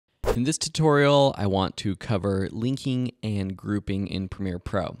In this tutorial, I want to cover linking and grouping in Premiere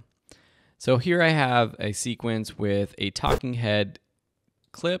Pro. So here I have a sequence with a talking head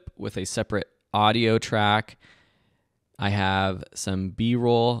clip with a separate audio track. I have some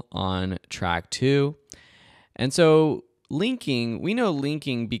B-roll on track 2. And so linking, we know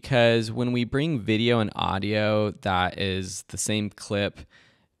linking because when we bring video and audio that is the same clip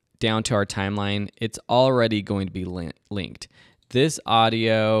down to our timeline, it's already going to be linked. This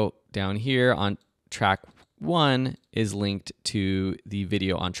audio down here on track 1 is linked to the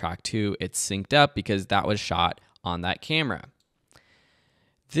video on track 2. It's synced up because that was shot on that camera.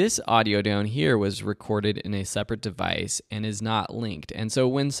 This audio down here was recorded in a separate device and is not linked. And so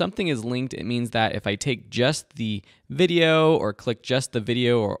when something is linked, it means that if I take just the video or click just the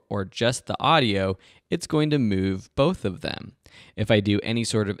video or just the audio, it's going to move both of them. If I do any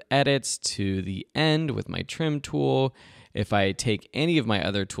sort of edits to the end with my trim tool, if I take any of my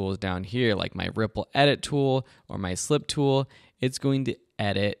other tools down here, like my ripple edit tool or my slip tool, it's going to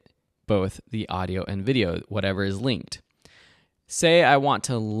edit both the audio and video, whatever is linked. Say I want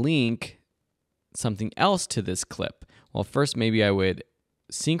to link something else to this clip. Well, first maybe I would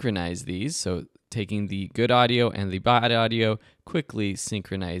synchronize these. So taking the good audio and the bad audio, quickly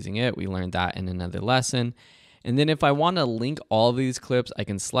synchronizing it. We learned that in another lesson. And then if I want to link all of these clips, I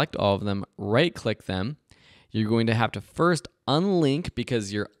can select all of them, right-click them. You're going to have to first unlink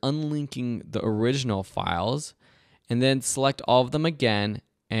because you're unlinking the original files, and then select all of them again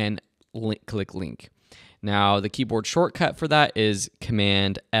and click link. Now, the keyboard shortcut for that is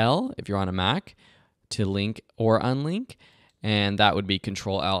Command L if you're on a Mac to link or unlink, and that would be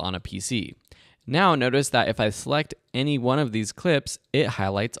Control L on a PC. Now, notice that if I select any one of these clips, it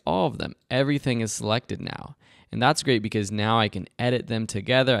highlights all of them. Everything is selected now. And that's great because now I can edit them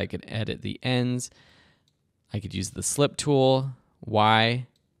together. I can edit the ends. I could use the slip tool, Y,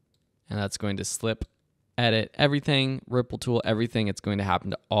 and that's going to slip, edit everything, ripple tool, everything. It's going to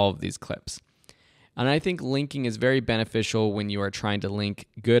happen to all of these clips. And I think linking is very beneficial when you are trying to link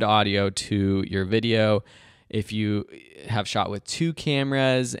good audio to your video. If you have shot with 2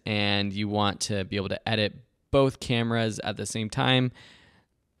 cameras and you want to be able to edit both cameras at the same time,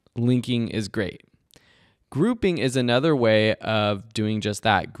 linking is great. Grouping is another way of doing just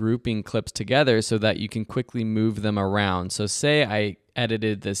that, grouping clips together so that you can quickly move them around. So say I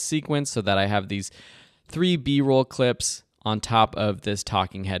edited this sequence so that I have these 3 B-roll clips on top of this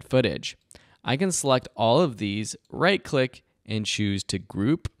talking head footage. I can select all of these, right-click, and choose to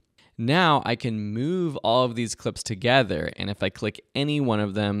group. Now I can move all of these clips together, and if I click any one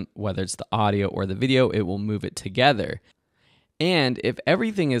of them, whether it's the audio or the video, it will move it together. And if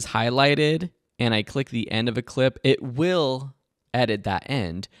everything is highlighted, and I click the end of a clip, it will edit that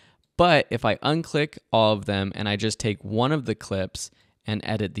end. But if I unclick all of them and I just take one of the clips and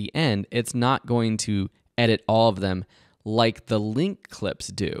edit the end, it's not going to edit all of them like the link clips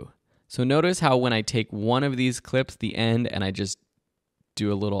do. So notice how when I take one of these clips, the end, and I just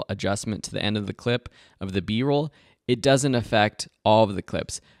do a little adjustment to the end of the clip of the B-roll, it doesn't affect all of the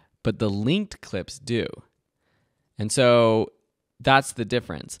clips, but the linked clips do. And so that's the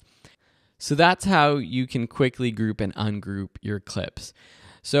difference. So that's how you can quickly group and ungroup your clips.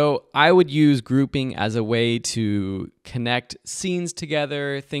 So I would use grouping as a way to connect scenes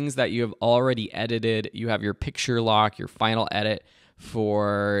together, things that you have already edited. You have your picture lock, your final edit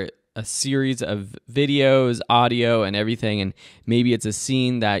for a series of videos, audio, and everything. And maybe it's a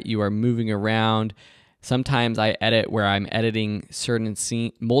scene that you are moving around. Sometimes I edit where I'm editing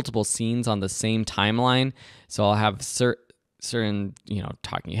multiple scenes on the same timeline. So I'll have certain,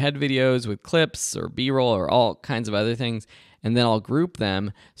 talking head videos with clips or B-roll or all kinds of other things, and then I'll group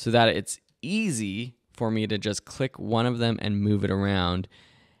them so that it's easy for me to just click one of them and move it around,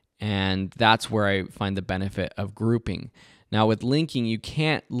 and that's where I find the benefit of grouping. Now with linking, you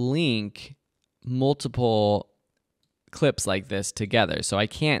can't link multiple clips like this together, so I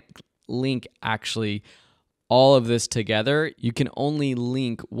can't link actually all of this together. You can only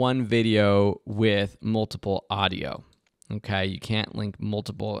link one video with multiple audio. Okay, you can't link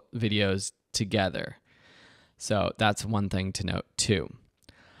multiple videos together. So that's one thing to note too.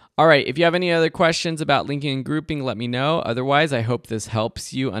 All right, if you have any other questions about linking and grouping, let me know. Otherwise, I hope this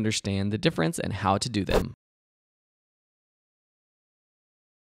helps you understand the difference and how to do them.